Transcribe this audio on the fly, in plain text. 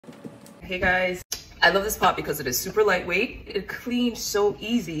Hey guys, I love this pot because it is super lightweight. It cleans so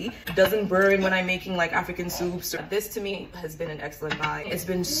easy. It doesn't burn when I'm making like African soups. This to me has been an excellent buy. It's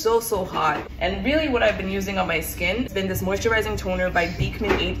been so hot. And really what I've been using on my skin has been this moisturizing toner by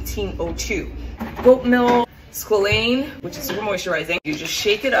Beekman 1802. Goat milk, squalane, which is super moisturizing. You just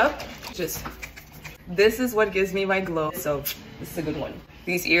shake it up. This is what gives me my glow. So this is a good one.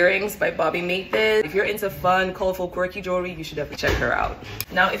 These earrings by Bobby made this. If you're into fun, colorful, quirky jewelry, you should definitely check her out.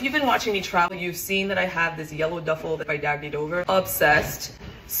 Now, if you've been watching me travel, you've seen that I have this yellow duffel by Dagney Dover. Obsessed.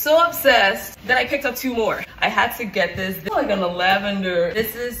 So obsessed that I picked up 2 more. I had to get this. This is like a lavender.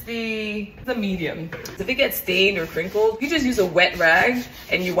 This is the medium. If it gets stained or crinkled, you just use a wet rag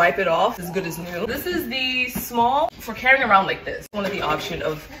and you wipe it off. It's as good as new. This is the small for carrying around like this. One of the option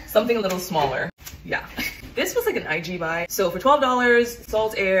of something a little smaller. Yeah. This was like an IG buy. So for $12,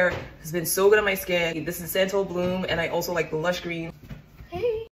 Salt Air has been so good on my skin. This is Santal Bloom, and I also like the Lush Green. Hey.